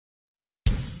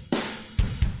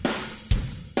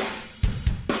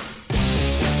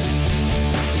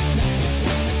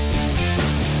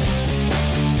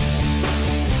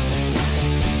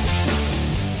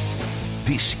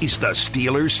This is the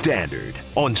Steelers Standard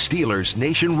on Steelers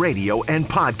Nation Radio and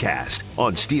podcast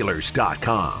on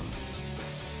Steelers.com.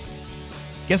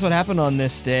 Guess what happened on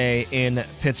this day in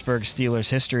Pittsburgh Steelers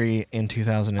history in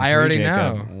 2003? I already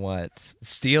Jacob? know. What?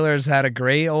 Steelers had a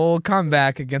great old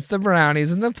comeback against the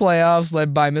Brownies in the playoffs,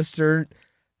 led by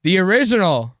the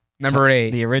original number 8.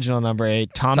 The original number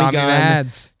 8, Tommy Gunn.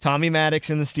 Mads. Tommy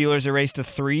Maddox and the Steelers erased a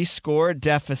 3-score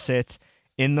deficit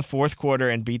in the fourth quarter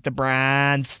and beat the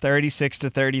Browns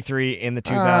 36-33 in the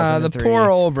 2003 the poor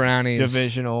old Brownies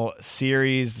divisional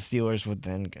series. The Steelers would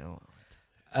then go.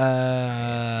 I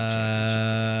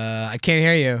can't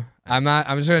hear you. I'm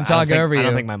just going to talk over you. I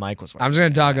don't think my mic was working. I'm just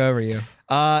going to talk over you.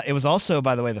 It was also,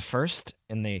 by the way, the first,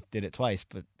 and they did it twice,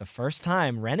 but the first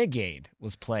time Renegade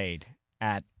was played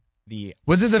at the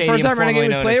Was it the stadium first time formerly Renegade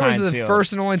was known played, as or was it Heinz the Field.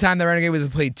 first and only time the Renegade was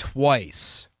played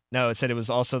twice? No, it said it was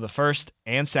also the first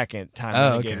and second time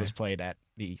Renegade was played at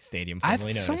the stadium formerly known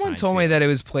as Someone Heinz told me Field. that it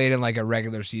was played in like a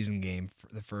regular season game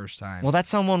for the first time. Well, that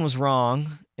someone was wrong,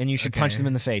 and you should punch them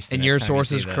in the face. And your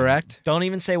source is correct? Don't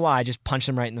even say why. Just punch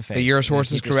them right in the face. Your source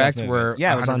and is keep yourself correct? moving. We're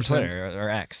Yeah, it was on 100%. Twitter or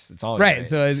X. It's always Right,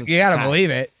 so It's you got to fact. believe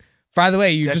it. By the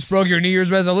way, you just broke your New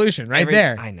Year's resolution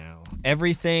there. I know.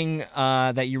 Everything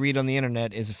that you read on the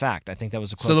internet is a fact. I think that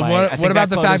was a quote. So what about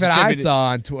the fact that I attributed-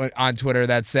 saw on Twitter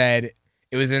that said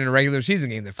it was in a regular season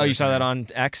game? The first you saw time? that on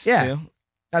X Yeah. too?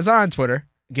 I saw it on Twitter.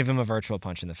 Give him a virtual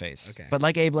punch in the face. Okay. But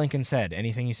like Abe Lincoln said,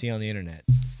 anything you see on the internet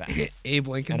is fact. Abe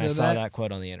Lincoln And I said saw that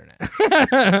quote on the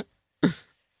internet.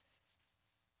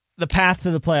 The path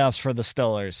to the playoffs for the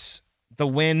Steelers. The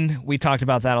win, we talked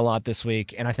about that a lot this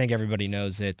week, and I think everybody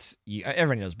knows it.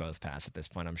 Everybody knows both paths at this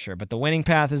point, I'm sure. But the winning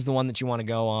path is the one that you want to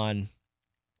go on.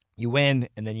 You win,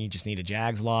 and then you just need a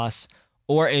Jags loss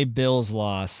or a Bills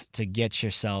loss to get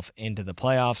yourself into the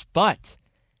playoffs. But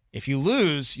if you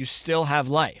lose, you still have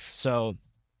life. So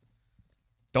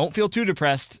don't feel too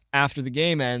depressed after the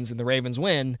game ends and the Ravens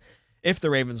win. If the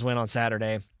Ravens win on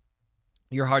Saturday,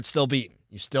 your heart's still beating.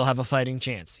 You still have a fighting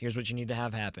chance. Here's what you need to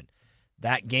have happen.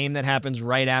 That game that happens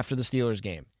right after the Steelers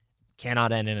game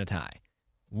cannot end in a tie.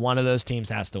 One of those teams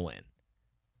has to win.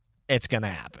 It's going to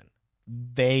happen.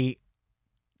 They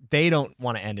don't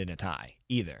want to end in a tie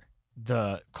either,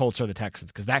 the Colts or the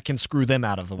Texans, because that can screw them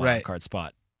out of the wild card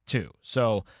spot too.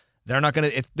 So they're not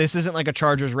going to – this isn't like a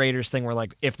Chargers-Raiders thing where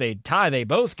like if they tie, they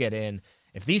both get in.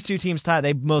 If these two teams tie,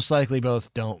 they most likely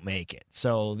both don't make it.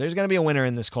 So there's going to be a winner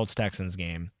in this Colts-Texans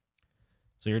game.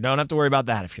 So you don't have to worry about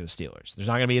that if you're the Steelers. There's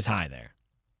not going to be a tie there.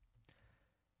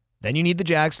 Then you need the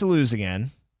Jags to lose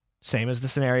again. Same as the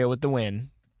scenario with the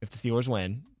win. If the Steelers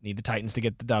win, need the Titans to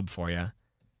get the dub for you.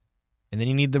 And then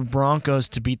you need the Broncos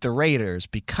to beat the Raiders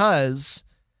because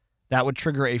that would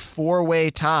trigger a 4-way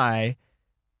tie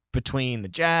between the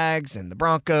Jags and the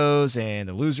Broncos and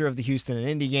the loser of the Houston and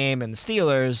Indy game and the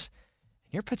Steelers.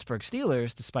 Your Pittsburgh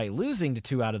Steelers, despite losing to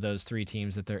 2 out of those 3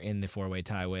 teams that they're in the 4-way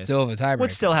tie with, Still have a tiebreaker.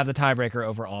 would still have the tiebreaker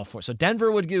over all 4. So Denver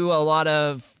would do a lot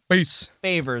of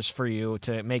favors for you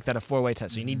to make that a 4-way tie.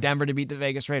 So you need Denver to beat the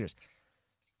Vegas Raiders.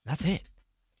 That's it.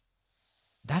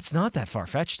 That's not that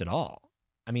far-fetched at all.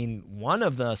 I mean, one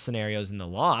of the scenarios in the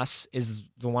loss is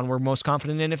the one we're most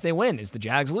confident in if they win, is the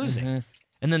Jags losing. Mm-hmm.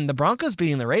 And then the Broncos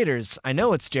beating the Raiders, I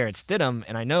know it's Jarrett Stidham,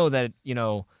 and I know that,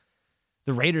 the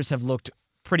Raiders have looked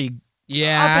pretty up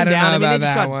and down. I mean, they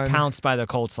just got pounced by the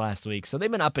Colts last week, so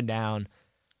they've been up and down.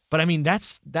 But I mean,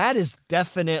 that is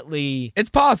definitely it's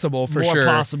possible for more sure.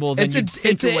 possible than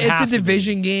It's a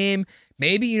division game.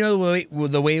 Maybe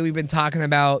the way we've been talking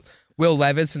about Will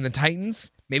Levis and the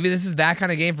Titans. Maybe this is that kind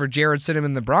of game for Jarrett Stidham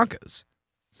and the Broncos.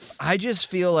 I just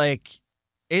feel like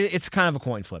it's kind of a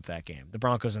coin flip, that game. The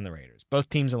Broncos and the Raiders. Both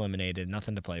teams eliminated,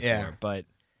 nothing to play for. But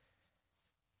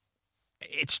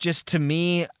it's just, to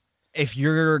me, if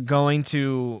you're going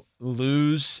to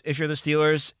lose, if you're the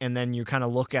Steelers, and then you kind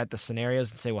of look at the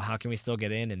scenarios and say, well, how can we still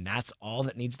get in? And that's all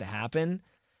that needs to happen.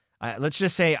 Let's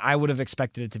just say I would have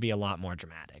expected it to be a lot more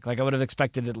dramatic. Like I would have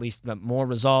expected at least more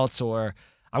results, or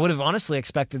I would have honestly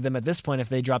expected them at this point, if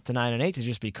they dropped to 9-8, to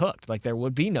just be cooked. Like there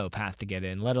would be no path to get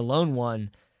in, let alone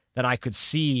one that I could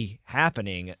see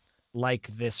happening like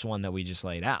this one that we just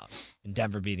laid out. In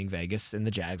Denver beating Vegas and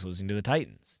the Jags losing to the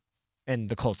Titans. And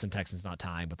the Colts and Texans not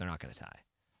tying, but they're not going to tie.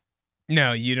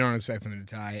 No, you don't expect them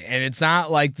to tie. And it's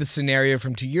not like the scenario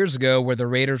from 2 years ago where the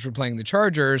Raiders were playing the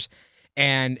Chargers,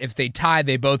 and if they tie,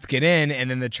 they both get in, and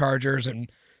then the Chargers and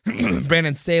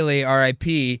Brandon Staley,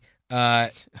 R.I.P.,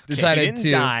 decided he didn't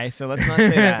to die, so let's not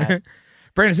say that.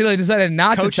 Brandon Staley decided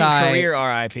not to tie. Coaching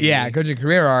career RIP. Yeah, coaching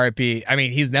career RIP. I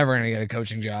mean, he's never going to get a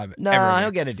coaching job. No, ever.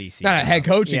 he'll get a DC. Not a head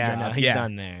coaching job. No, he's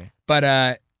done there.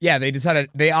 But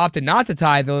they opted not to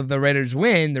tie. The Raiders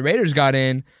win. The Raiders got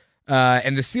in.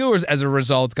 And the Steelers, as a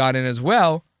result, got in as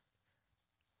well.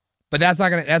 But that's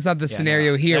not the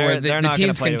scenario here where the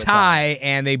teams can tie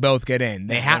and they both get in.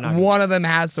 One of them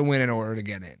has to win in order to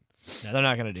get in. No, they're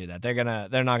not going to do that.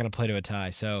 They're not going to play to a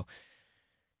tie. So,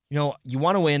 you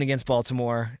want to win against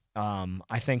Baltimore.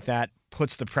 I think that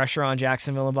puts the pressure on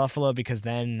Jacksonville and Buffalo, because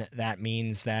then that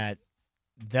means that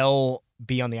they'll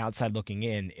be on the outside looking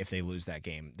in if they lose that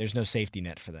game. There's no safety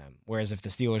net for them. Whereas if the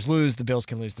Steelers lose, the Bills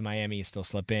can lose to Miami and still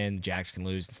slip in. The Jags can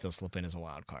lose and still slip in as a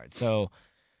wild card. So,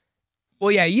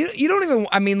 well, yeah, you don't even,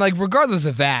 I mean, like, regardless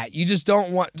of that, you just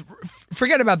don't want,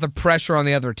 forget about the pressure on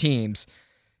the other teams.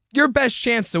 Your best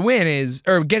chance to win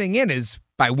getting in is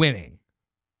by winning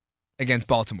against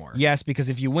Baltimore. Yes, because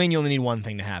if you win, you only need one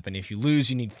thing to happen. If you lose,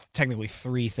 you need technically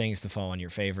 3 things to fall in your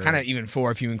favor. Kind of even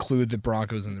 4 if you include the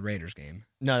Broncos and the Raiders game.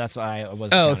 No, that's what I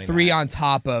was. Oh, 3 on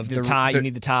top of the tie. You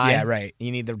need the tie. Yeah, right.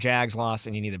 You need the Jags loss,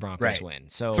 and you need the Broncos win.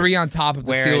 So 3 on top of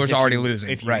the Steelers already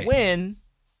losing.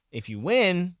 If you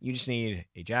win, you just need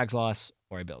a Jags loss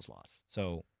or a Bills loss.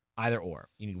 So either or.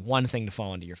 You need one thing to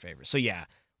fall into your favor. So yeah,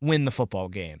 win the football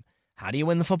game. How do you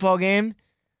win the football game?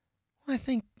 Well, I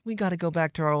think we got to go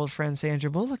back to our old friend Sandra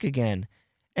Bullock again.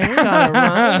 And we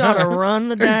got to run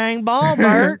the dang ball,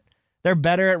 Bert. They're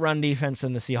better at run defense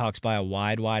than the Seahawks by a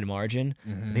wide margin.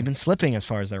 Mm-hmm. They've been slipping as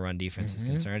far as their run defense is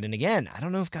concerned. And again, I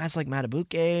don't know if guys like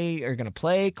Matabuke are going to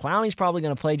play. Clowney's probably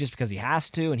going to play just because he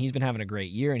has to, and he's been having a great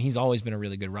year, and he's always been a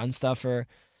really good run stuffer.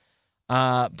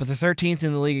 But the 13th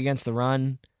in the league against the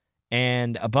run,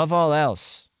 and above all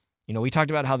else, we talked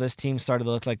about how this team started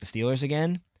to look like the Steelers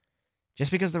again.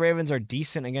 Just because the Ravens are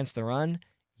decent against the run,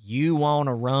 you want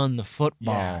to run the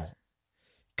football. Yeah.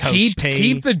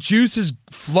 Keep the juices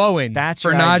flowing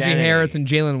for Najee Harris and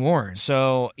Jaylen Warren.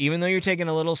 So even though you're taking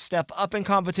a little step up in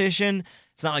competition,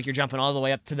 it's not like you're jumping all the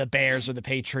way up to the Bears or the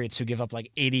Patriots who give up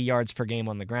like 80 yards per game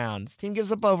on the ground. This team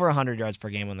gives up over 100 yards per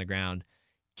game on the ground.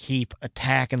 Keep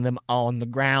attacking them on the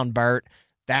ground, Bert.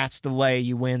 That's the way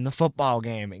you win the football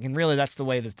game. And really, that's the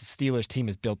way that the Steelers team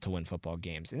is built to win football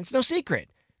games. And it's no secret.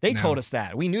 They told us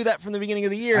that. We knew that from the beginning of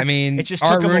the year. I mean, it just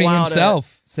Art took Rooney him a while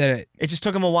himself said it. It just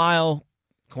took him a while.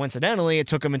 Coincidentally, it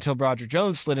took him until Broderick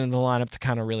Jones slid into the lineup to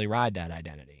kind of really ride that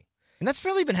identity. And that's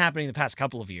really been happening the past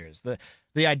couple of years.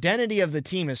 The identity of the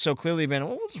team has so clearly been,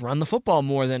 we'll just run the football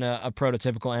more than a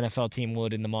prototypical NFL team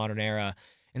would in the modern era.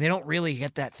 And they don't really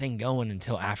get that thing going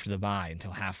until after the bye,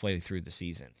 until halfway through the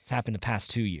season. It's happened the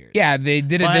past 2 years. Yeah, they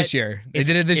did it this year. They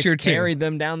did it this year, too. It's carried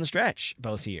them down the stretch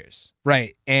both years.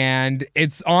 Right. And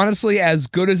it's honestly as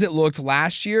good as it looked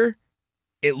last year,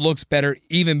 it looks better,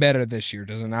 even better this year,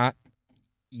 does it not?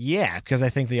 Yeah, because I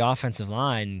think the offensive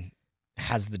line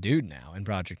has the dude now in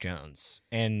Broderick Jones.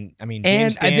 And, I mean,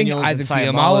 James Daniels I think Isaac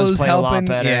and Seumalo's played helping. a lot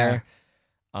better.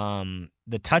 Yeah.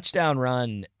 The touchdown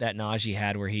run that Najee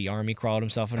had where he army crawled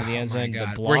himself into the end zone,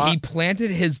 the block, where he planted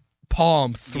his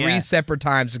palm 3 separate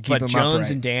times to keep him upright. But Jones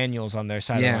and Daniels on their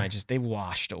side of the line, they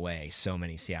washed away so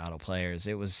many Seattle players.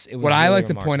 It was what really I like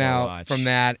to point to out from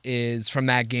that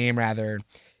game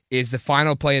is the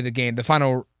final play of the game, the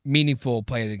final meaningful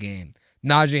play of the game.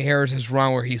 Najee Harris's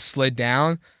run where he slid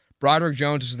down. Broderick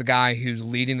Jones is the guy who's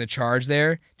leading the charge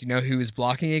there. Do you know who he's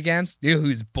blocking against? Do you know who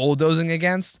he's bulldozing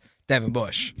against? Devin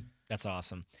Bush. That's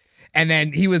awesome. And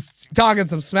then he was talking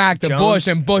some smack to Bush,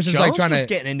 and Bush is like trying to. Jones was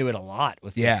getting into it a lot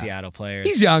with the Seattle players.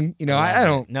 He's young, I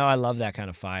don't. No, I love that kind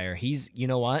of fire. You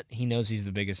know what? He knows he's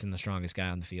the biggest and the strongest guy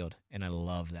on the field, and I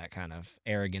love that kind of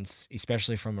arrogance,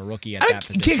 especially from a rookie at that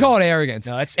position. You can't call it arrogance.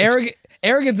 No, it's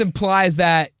arrogance implies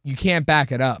that you can't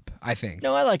back it up, I think.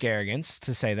 No, I like arrogance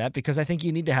to say that because I think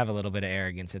you need to have a little bit of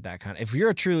arrogance at that kind of. If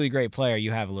you're a truly great player,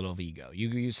 you have a little of ego.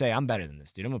 You say, "I'm better than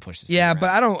this dude. I'm gonna push this." Yeah, but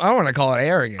I don't want to call it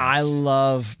arrogance. I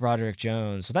love Broderick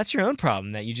Jones. So that's your own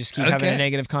problem that you just keep having a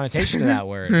negative connotation to that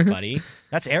word, buddy.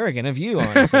 That's arrogant of you,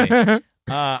 honestly.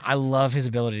 I love his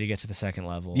ability to get to the second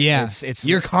level. Yeah,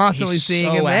 you're constantly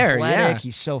seeing him there. Athletic. Yeah,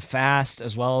 he's so fast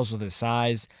as well as with his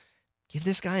size. Give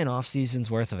this guy an off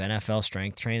season's worth of NFL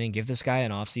strength training. Give this guy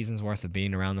an off season's worth of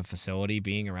being around the facility,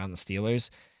 being around the Steelers.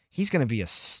 He's going to be a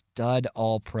stud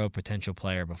all-pro potential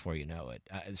player before you know it.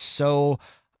 So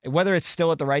whether it's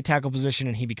still at the right tackle position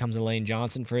and he becomes a Lane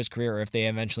Johnson for his career, or if they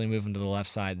eventually move him to the left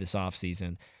side this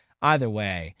offseason, either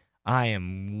way, I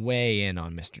am way in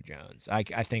on Mr. Jones. I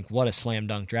think what a slam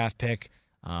dunk draft pick.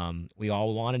 We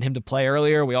all wanted him to play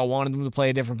earlier. We all wanted him to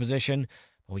play a different position.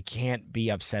 But we can't be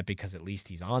upset because at least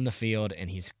he's on the field and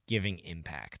he's giving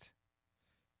impact.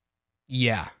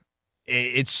 Yeah.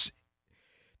 It's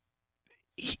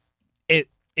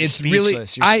really,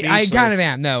 I kind of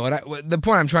am. No, the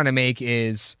point I'm trying to make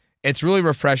is it's really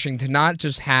refreshing to not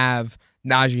just have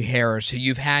Najee Harris, who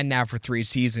you've had now for 3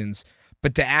 seasons,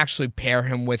 but to actually pair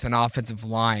him with an offensive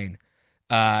line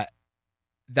that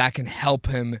can help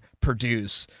him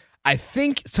produce. I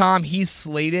think, Tom, he's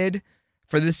slated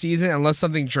for this season, unless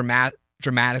something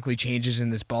dramatically changes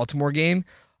in this Baltimore game.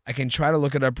 I can try to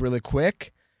look it up really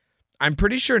quick. I'm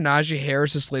pretty sure Najee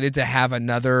Harris is slated to have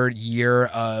another year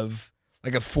of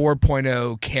like a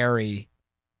 4.0 carry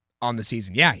on the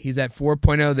season. Yeah, he's at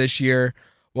 4.0 this year.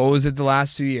 What was it the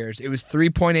last 2 years? It was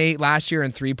 3.8 last year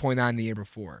and 3.9 the year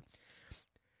before.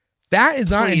 That is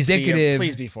not indicative.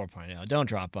 Please be 4.0. Don't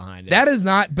drop behind it. That is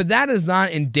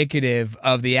not indicative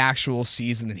of the actual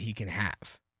season that he can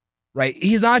have, right?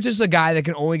 He's not just a guy that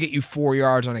can only get you 4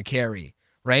 yards on a carry,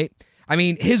 right? I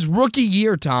mean, his rookie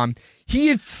year, Tom, he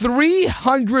had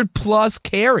 300 plus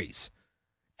carries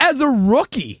as a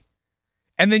rookie.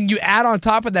 And then you add on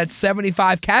top of that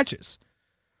 75 catches.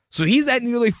 So he's at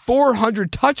nearly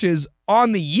 400 touches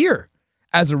on the year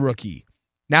as a rookie.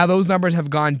 Now those numbers have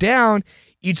gone down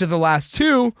each of the last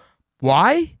two.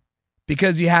 Why?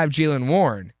 Because you have Jaylen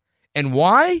Warren. And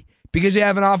why? Because you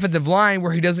have an offensive line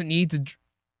where he doesn't need to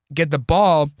get the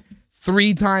ball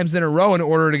 3 times in a row in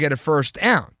order to get a first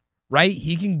down, right?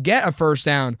 He can get a first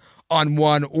down on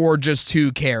 1 or just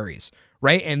 2 carries,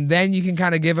 right? And then you can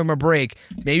kind of give him a break.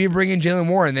 Maybe bring in Jaylen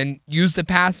Warren, then use the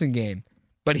passing game.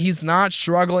 But he's not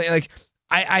struggling. Like,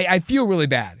 I feel really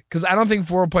bad because I don't think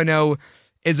 4.0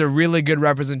 is a really good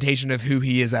representation of who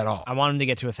he is at all. I want him to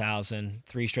get to 1,000.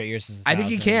 3 straight years is 1,000. I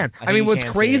think he can. I mean, what's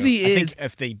crazy is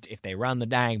if they run the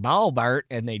dang ball, Bart,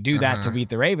 and they do that to beat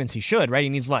the Ravens, he should, right? He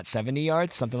needs what, 70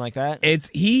 yards, something like that.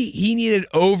 He needed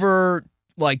over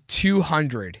like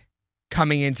 200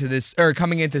 coming into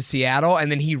Seattle,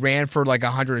 and then he ran for like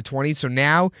 120. So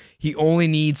now he only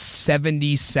needs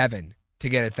 77 to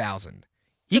get 1,000.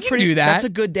 He can do that. That's a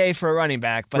good day for a running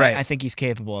back, but right. I think he's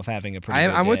capable of having a pretty good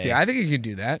day. I'm with you. I think he can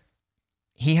do that.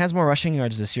 He has more rushing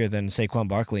yards this year than Saquon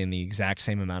Barkley in the exact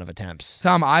same amount of attempts.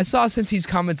 Tom, I saw since he's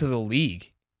come into the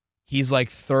league, he's like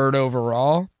 3rd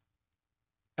overall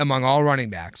among all running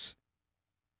backs.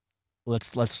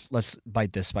 Let's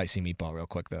bite this spicy meatball real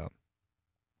quick, though.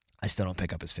 I still don't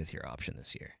pick up his 5th-year option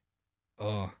this year.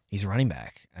 Oh, he's a running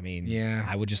back. I mean, yeah.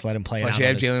 I would just let him play it out. Plus you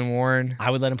have Jaylen Warren.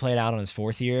 I would let him play it out on his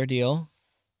 4th-year deal.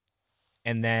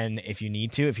 And then if you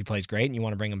need to, if he plays great and you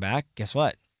want to bring him back, guess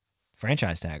what?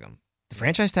 Franchise tag him. The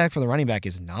franchise tag for the running back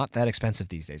is not that expensive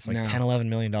these days. It's like $10, $11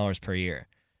 million per year.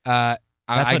 Isn't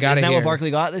that what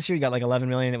Barkley got this year? He got like $11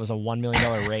 million. It was a $1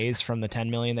 million raise from the $10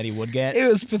 million that he would get. It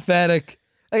was pathetic.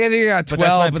 Like I think he got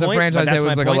 12, but the franchise tag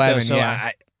was like 11. So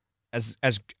yeah.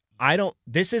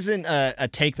 This isn't a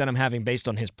take that I'm having based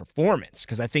on his performance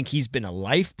because I think he's been a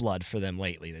lifeblood for them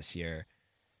lately this year.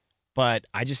 But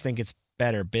I just think it's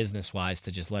better business-wise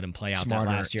to just let him play out that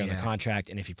last year on the contract,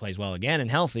 and if he plays well again and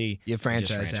healthy, you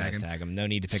franchise tag him. No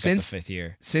need to pick up the 5th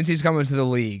year. Since he's come into the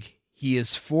league, he is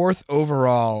 4th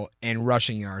overall in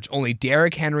rushing yards. Only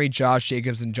Derrick Henry, Josh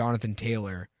Jacobs, and Jonathan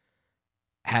Taylor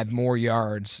had more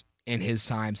yards in his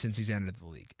time since he's entered the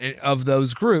league. And of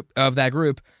that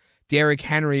group, Derrick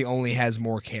Henry only has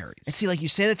more carries. And see, like you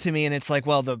say that to me, and it's like,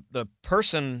 well, the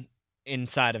person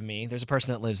inside of me, there's a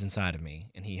person that lives inside of me,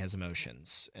 and he has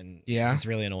emotions, and he's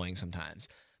really annoying sometimes.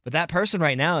 But that person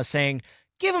right now is saying,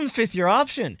 give him a 5th-year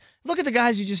option. Look at the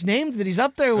guys you just named that he's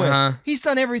up there with. He's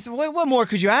done everything. What more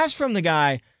could you ask from the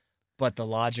guy? But the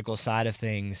logical side of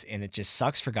things, and it just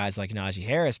sucks for guys like Najee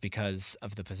Harris because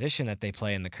of the position that they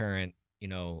play in the current,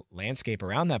 landscape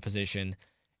around that position.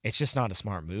 It's just not a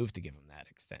smart move to give him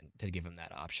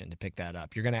that option, to pick that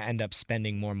up. You're going to end up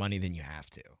spending more money than you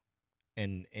have to.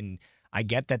 And I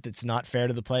get that it's not fair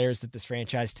to the players that this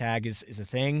franchise tag is a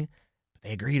thing, but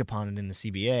they agreed upon it in the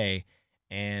CBA,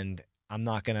 and I'm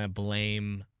not going to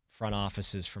blame front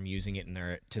offices from using it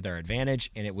to their advantage,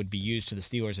 and it would be used to the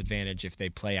Steelers' advantage if they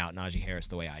play out Najee Harris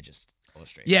the way I just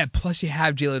illustrated. Yeah, plus you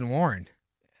have Jaylen Warren.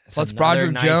 That's plus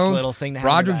Broderick Jones.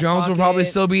 Broderick Jones will probably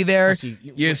still be there.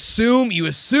 You assume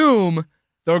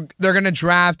they're going to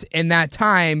draft in that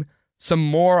time some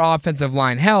more offensive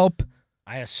line help.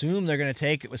 I assume they're going to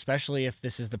take, especially if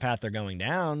this is the path they're going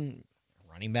down,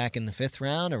 a running back in the 5th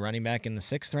round, a running back in the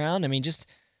 6th round. I mean, just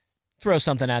throw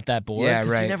something at that board. Yeah,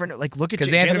 right. You never know. Like, look at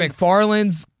because Anthony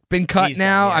McFarland's been cut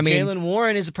now. I mean, Jaylen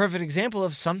Warren is a perfect example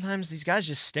of sometimes these guys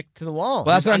just stick to the wall.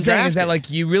 Well, that's what I'm saying is that like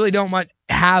you really don't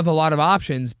have a lot of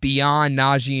options beyond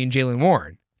Najee and Jaylen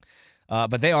Warren.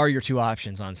 But they are your 2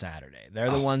 options on Saturday. They're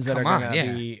the ones that are going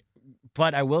to be.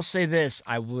 But I will say this,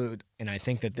 and I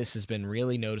think that this has been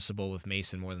really noticeable with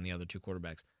Mason more than the other 2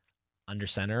 quarterbacks. Under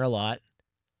center a lot,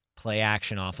 play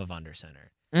action off of under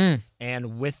center.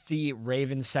 And with the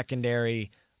Ravens secondary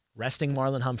resting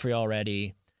Marlon Humphrey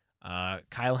already,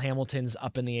 Kyle Hamilton's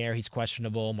up in the air. He's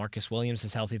questionable. Marcus Williams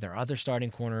is healthy. Their other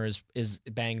starting corner is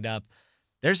banged up.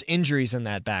 There's injuries in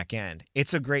that back end.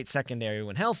 It's a great secondary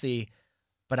when healthy,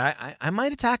 but I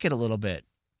might attack it a little bit.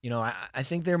 I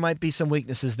think there might be some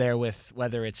weaknesses there with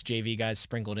whether it's JV guys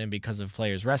sprinkled in because of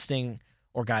players resting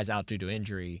or guys out due to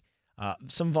injury.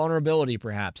 Some vulnerability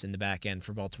perhaps in the back end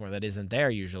for Baltimore that isn't there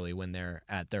usually when they're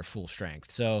at their full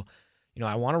strength. So,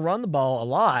 I want to run the ball a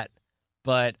lot,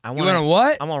 but I want to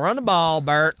what? I want to run the ball,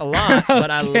 Bert, a lot,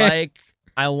 but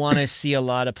I want to see a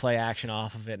lot of play action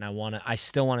off of it, and I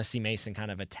still want to see Mason kind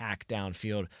of attack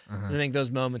downfield. I think those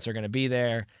moments are going to be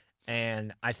there,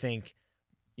 and I think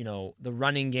the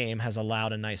running game has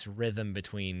allowed a nice rhythm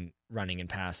between running and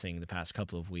passing the past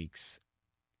couple of weeks.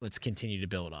 Let's continue to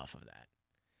build off of that.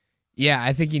 Yeah,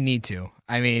 I think you need to.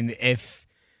 I mean, if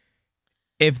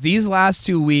these last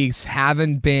 2 weeks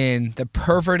haven't been the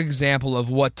perfect example of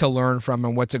what to learn from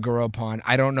and what to grow upon,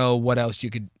 I don't know what else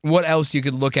you could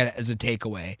look at as a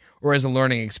takeaway or as a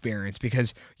learning experience,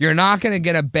 because you're not going to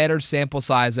get a better sample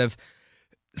size of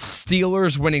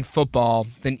Steelers winning football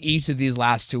than each of these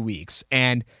last 2 weeks.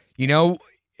 And,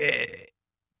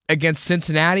 against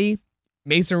Cincinnati,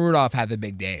 Mason Rudolph had the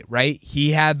big day, right?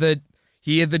 He had the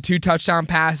 2 touchdown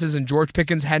passes, and George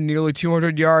Pickens had nearly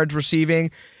 200 yards receiving.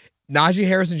 Najee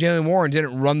Harris and Jaylen Warren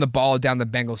didn't run the ball down the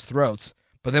Bengals' throats.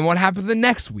 But then what happened the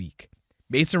next week?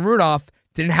 Mason Rudolph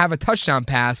didn't have a touchdown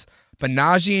pass, but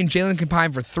Najee and Jaylen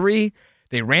combined for 3.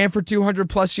 They ran for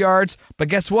 200-plus yards. But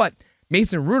guess what?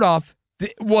 Mason Rudolph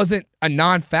wasn't a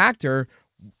non-factor.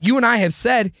 You and I have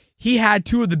said he had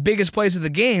 2 of the biggest plays of the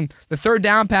game, the third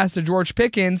down pass to George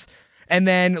Pickens, and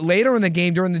then later in the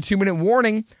game during the 2-minute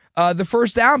warning, the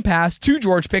first down pass to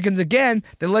George Pickens again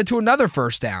that led to another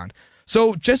first down.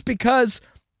 So just because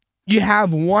you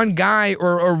have one guy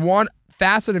or one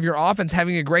facet of your offense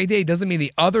having a great day doesn't mean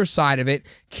the other side of it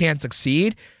can't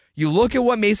succeed. You look at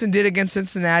what Mason did against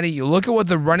Cincinnati. You look at what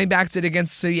the running backs did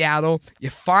against Seattle. You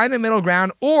find a middle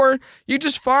ground, or you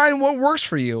just find what works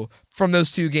for you from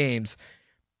those 2 games.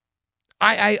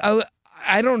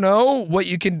 I don't know what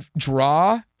you can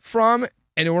draw from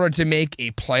in order to make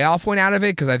a playoff win out of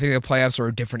it, because I think the playoffs are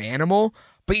a different animal.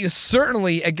 But you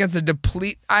certainly, against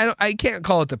a I can't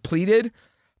call it depleted,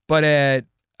 but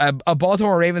a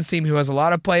Baltimore Ravens team who has a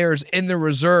lot of players in the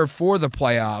reserve for the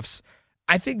playoffs,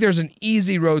 I think there's an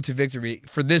easy road to victory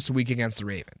for this week against the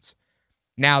Ravens.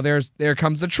 Now there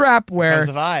comes the trap where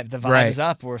the vibe is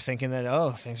up. We're thinking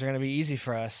that things are going to be easy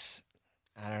for us.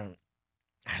 I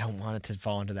don't want it to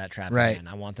fall into that trap again.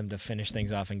 I want them to finish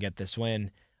things off and get this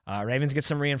win. Ravens get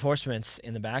some reinforcements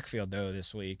in the backfield though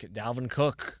this week. Dalvin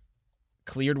Cook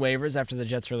cleared waivers after the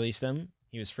Jets released him.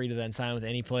 He was free to then sign with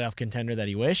any playoff contender that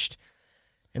he wished,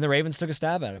 and the Ravens took a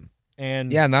stab at him.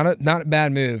 And yeah, not a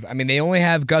bad move. I mean, they only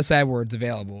have Gus Edwards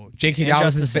available. J.K.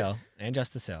 Dobbins and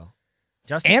Justice Hill.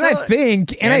 I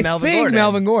think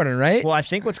Melvin Gordon, right? Well, I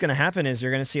think what's going to happen is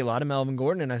you're going to see a lot of Melvin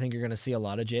Gordon, and I think you're going to see a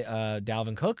lot of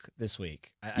Dalvin Cook this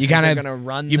week. You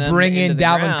bring in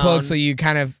Dalvin Cook, so you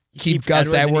kind of keep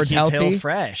Gus Edwards healthy, Hill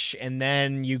fresh, and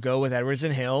then you go with Edwards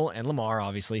and Hill and Lamar,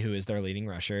 obviously, who is their leading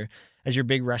rusher, as your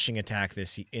big rushing attack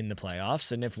in the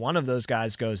playoffs. And if one of those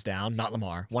guys goes down, not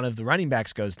Lamar, one of the running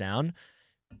backs goes down,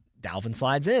 Dalvin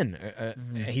slides in.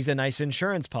 He's a nice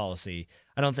insurance policy.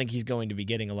 I don't think he's going to be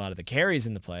getting a lot of the carries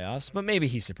in the playoffs, but maybe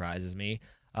he surprises me.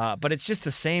 But it's just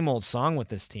the same old song with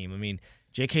this team. I mean,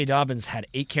 J.K. Dobbins had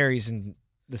 8 carries in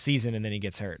the season, and then he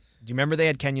gets hurt. Do you remember they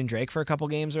had Kenyon Drake for a couple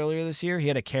games earlier this year? He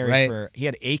had a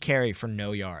carry for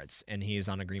no yards, and he is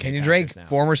on a Green Bay Kenyon Drake, now.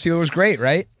 Former Steelers great,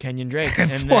 right? Kenyon Drake.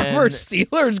 Former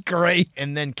Steelers great.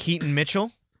 And then Keaton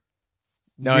Mitchell.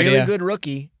 No really idea. Good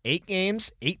rookie. 8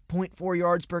 games, 8.4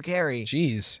 yards per carry.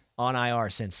 Jeez. On IR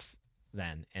since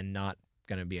then, and not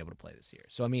going to be able to play this year.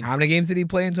 So, I mean, how many games did he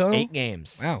play in total? 8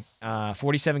 games. Wow.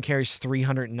 47 carries,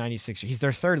 396. He's their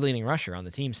 3rd leading rusher on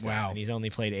the team still. Wow. And he's only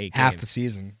played 8 half games. The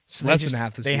season. So less than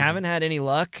half the season. They haven't had any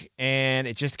luck, and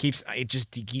it just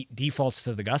defaults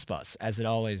to the Gus bus, as it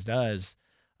always does.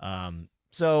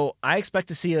 So I expect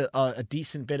to see a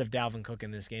decent bit of Dalvin Cook in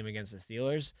this game against the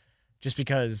Steelers, just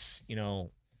because,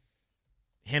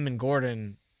 him and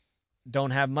Gordon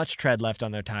don't have much tread left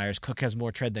on their tires. Cook has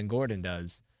more tread than Gordon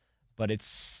does, but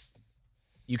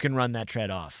you can run that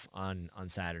tread off on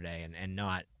Saturday and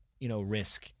not,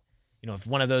 risk. If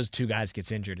one of those 2 guys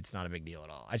gets injured, it's not a big deal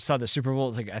at all. I just saw the Super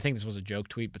Bowl. I think this was a joke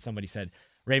tweet, but somebody said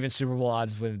Ravens Super Bowl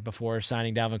odds before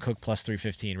signing Dalvin Cook plus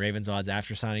 315. Ravens odds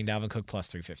after signing Dalvin Cook plus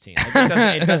 315.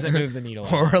 It doesn't move the needle.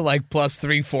 Or like plus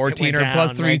 314 or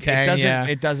plus 310.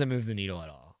 It doesn't move the needle at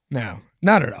all. No,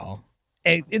 not at all.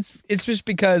 It's just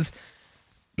because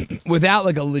without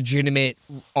like a legitimate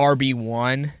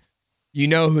RB1, You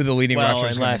know who the leading Well, rusher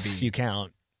is going to unless be. you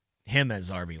count him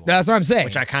as RB1. That's what I'm saying.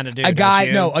 Which I kind of do. A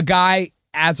guy, don't you? a guy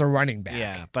as a running back.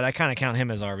 Yeah, but I kind of count him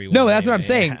as RB1. No, that's what I'm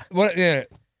anyway. saying. What?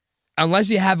 Unless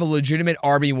you have a legitimate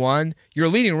RB1, your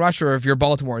leading rusher, if you're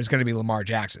Baltimore, is going to be Lamar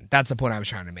Jackson. That's the point I was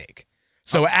trying to make.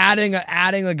 So adding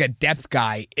like a depth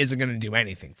guy isn't going to do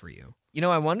anything for you. You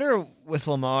know, I wonder with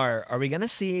Lamar, are we going to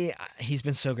see? He's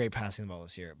been so great passing the ball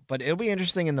this year, but it'll be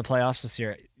interesting in the playoffs this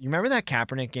year. You remember that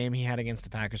Kaepernick game he had against the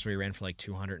Packers where he ran for like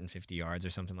 250 yards or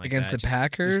something like Against that? the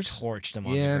Packers? Just torched him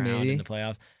on Yeah, the ground maybe. in the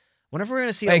playoffs. Wonder if we're going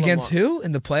to see Against Lamar, who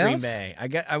in the playoffs? Green Bay.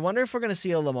 I wonder if we're going to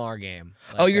see a Lamar game.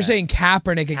 Like Oh, you're that. saying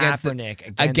Kaepernick against Kaepernick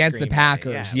against the Green Bay.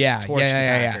 Packers. Yeah. Torched the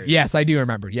Packers. Yes, I do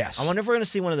remember. Yes. I wonder if we're going to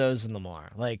see one of those in Lamar,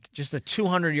 like just a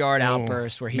 200-yard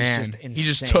outburst where he's Man, just insane. he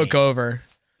just took over.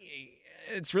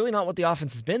 It's really not what the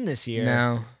offense has been this year.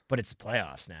 No. But it's the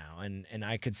playoffs now, and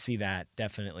I could see that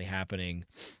definitely happening.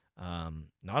 Not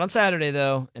on Saturday,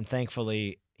 though, and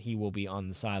thankfully he will be on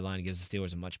the sideline. It gives the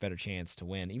Steelers a much better chance to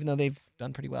win, even though they've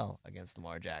done pretty well against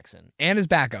Lamar Jackson. And his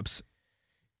backups.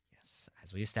 Yes,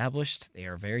 as we established, they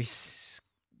are very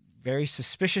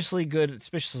suspiciously good.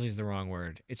 Suspiciously is the wrong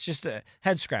word. It's just a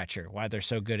head-scratcher why they're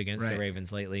so good against the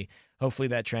Ravens lately. Hopefully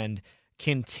that trend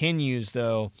continues,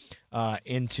 though,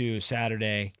 into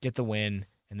Saturday. Get the win,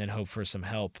 and then hope for some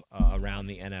help around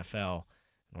the NFL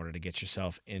in order to get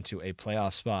yourself into a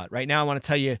playoff spot. Right now, I want to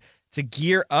tell you to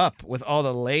gear up with all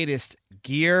the latest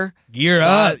gear. Gear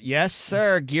up. Yes,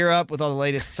 sir. Gear up with all the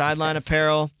latest sideline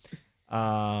apparel.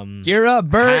 Gear up,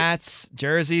 Bert. Hats,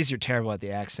 jerseys. You're terrible at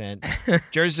the accent.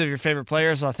 Jerseys of your favorite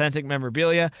players, authentic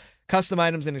memorabilia, custom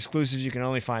items, and exclusives you can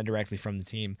only find directly from the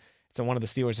team. It's at one of the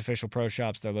Steelers' official pro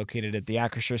shops. They're located at the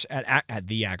Acrisure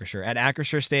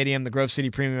Stadium, the Grove City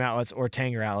Premium Outlets, or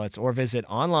Tanger Outlets, or visit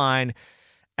online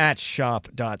at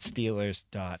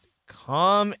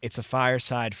shop.steelers.com. It's a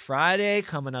Fireside Friday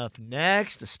coming up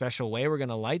next. A special way we're going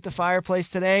to light the fireplace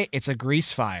today. It's a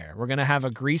grease fire. We're going to have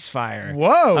a grease fire.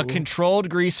 Whoa. A controlled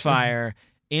grease fire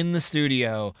in the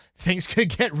studio. Things could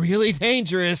get really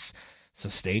dangerous, so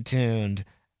stay tuned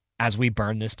as we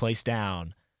burn this place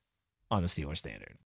down on the Steelers Standard.